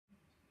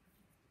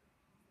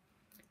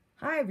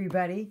Hi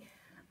everybody,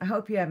 I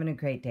hope you're having a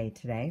great day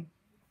today.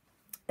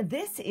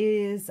 This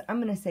is, I'm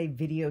going to say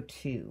video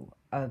 2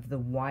 of the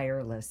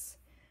wireless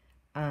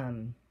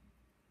sending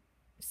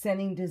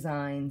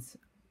designs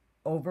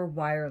over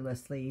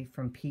wirelessly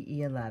from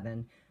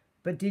PE11.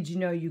 But did you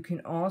know you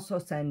can also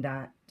send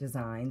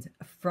designs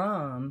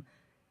from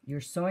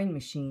your sewing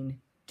machine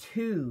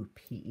to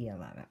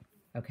PE11,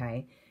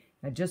 okay?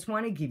 I just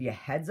want to give you a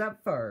heads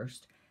up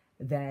first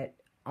that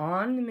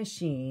on the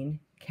machine,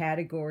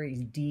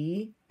 categories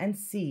D and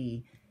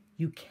C,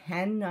 you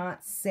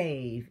cannot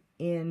save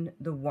in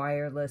the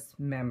wireless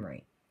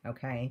memory,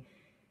 okay?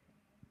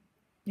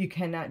 You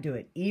cannot do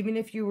it. Even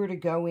if you were to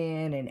go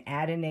in and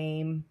add a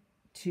name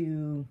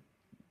to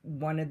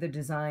one of the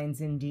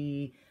designs in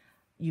D,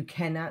 you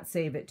cannot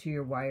save it to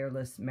your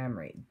wireless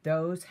memory.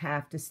 Those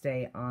have to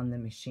stay on the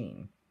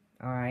machine,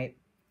 all right?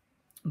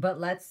 But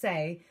let's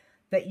say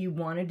that you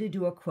wanted to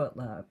do a quilt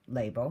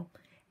label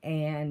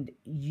and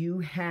you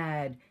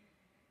had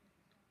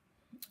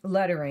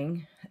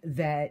lettering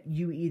that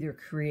you either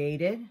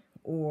created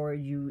or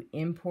you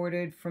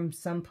imported from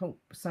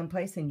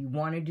someplace and you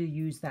wanted to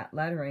use that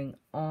lettering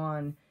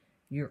on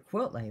your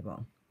quilt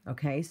label.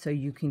 Okay, so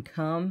you can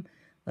come,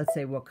 let's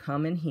say we'll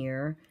come in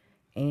here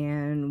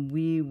and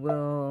we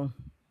will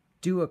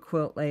do a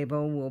quilt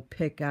label. We'll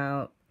pick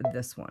out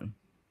this one,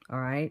 all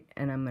right,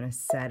 and I'm going to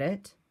set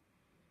it,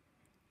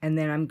 and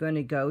then I'm going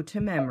to go to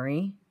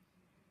memory,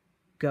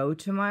 go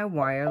to my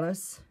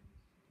wireless,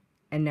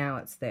 and now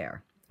it's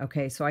there.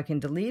 Okay, so I can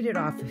delete it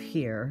off of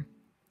here,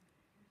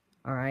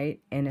 all right,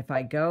 and if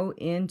I go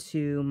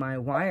into my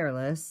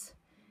wireless,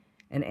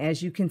 and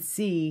as you can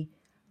see,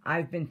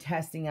 I've been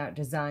testing out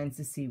designs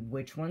to see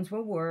which ones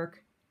will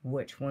work,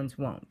 which ones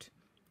won't,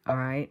 all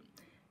right.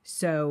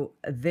 So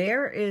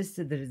there is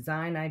the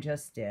design I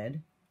just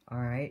did,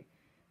 all right.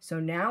 So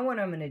now what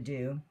I'm going to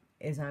do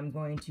is I'm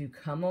going to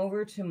come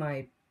over to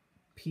my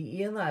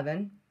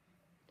PE11.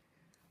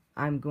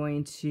 I'm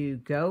going to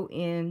go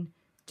in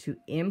to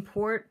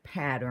import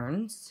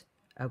patterns,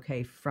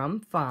 okay, from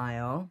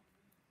file.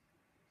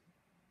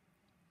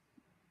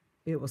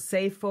 It will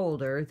say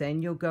folder,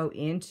 then you'll go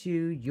into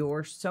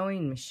your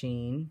sewing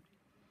machine,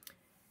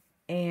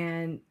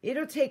 and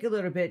it'll take a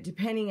little bit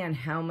depending on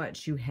how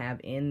much you have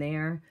in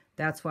there.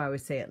 That's why I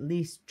would say at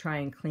least try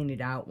and clean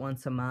it out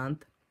once a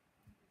month.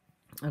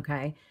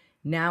 Okay,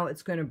 now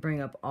it's going to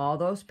bring up all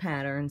those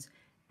patterns,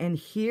 and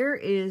here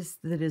is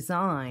the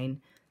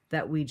design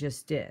that we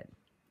just did.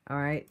 All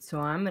right, so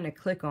I'm going to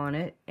click on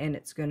it and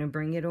it's going to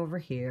bring it over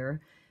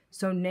here.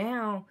 So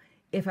now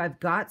if I've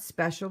got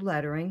special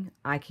lettering,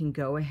 I can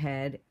go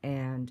ahead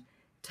and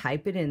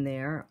type it in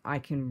there. I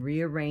can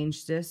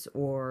rearrange this,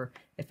 or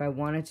if I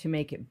wanted to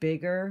make it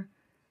bigger,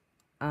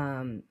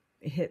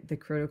 hit the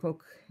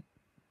clerical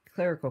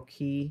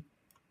key,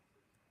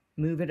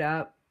 move it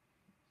up,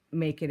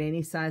 make it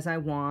any size I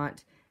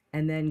want,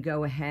 and then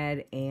go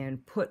ahead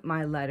and put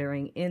my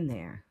lettering in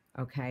there.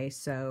 Okay,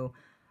 so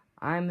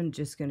I'm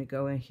just going to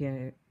go in here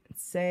and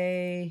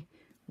say,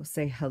 we'll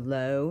say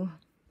hello.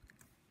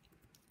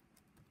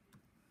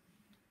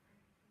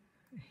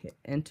 Hit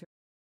enter.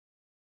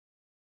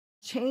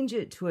 Change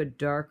it to a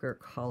darker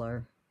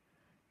color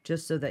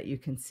just so that you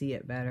can see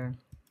it better.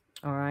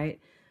 All right.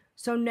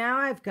 So now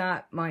I've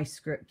got my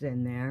script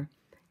in there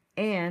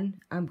and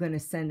I'm going to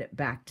send it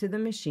back to the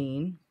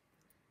machine.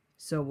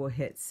 So we'll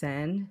hit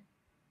send,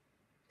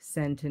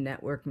 send to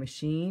network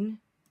machine.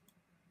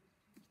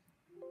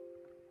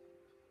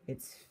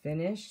 It's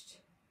finished,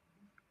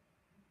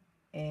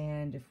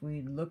 and if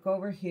we look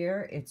over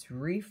here, it's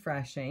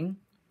refreshing.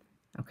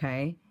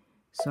 Okay,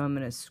 so I'm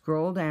going to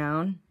scroll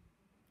down.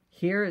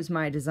 Here is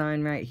my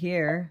design right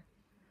here.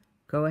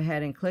 Go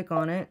ahead and click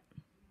on it,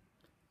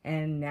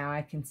 and now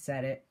I can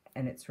set it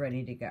and it's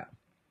ready to go.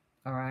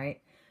 All right,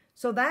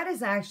 so that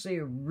is actually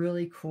a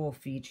really cool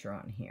feature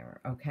on here,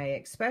 okay,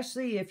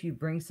 especially if you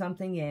bring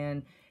something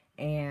in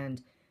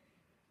and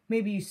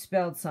maybe you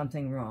spelled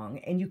something wrong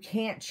and you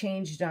can't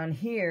change it on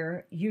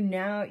here.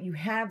 You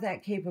have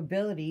that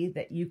capability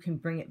that you can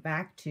bring it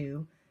back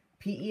to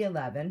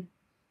PE11,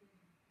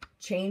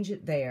 change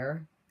it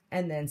there,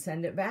 and then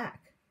send it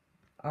back.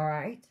 All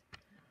right.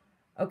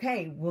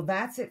 Okay, well,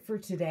 that's it for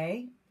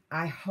today.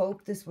 I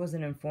hope this was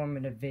an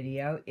informative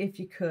video. If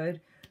you could,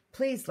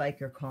 please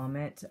like or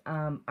comment.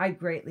 I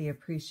greatly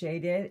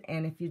appreciate it.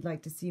 And if you'd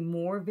like to see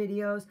more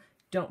videos,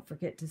 don't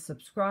forget to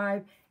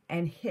subscribe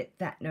and hit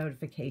that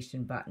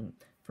notification button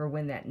for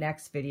when that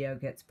next video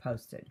gets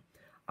posted.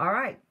 All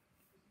right,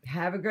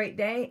 have a great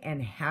day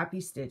and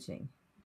happy stitching.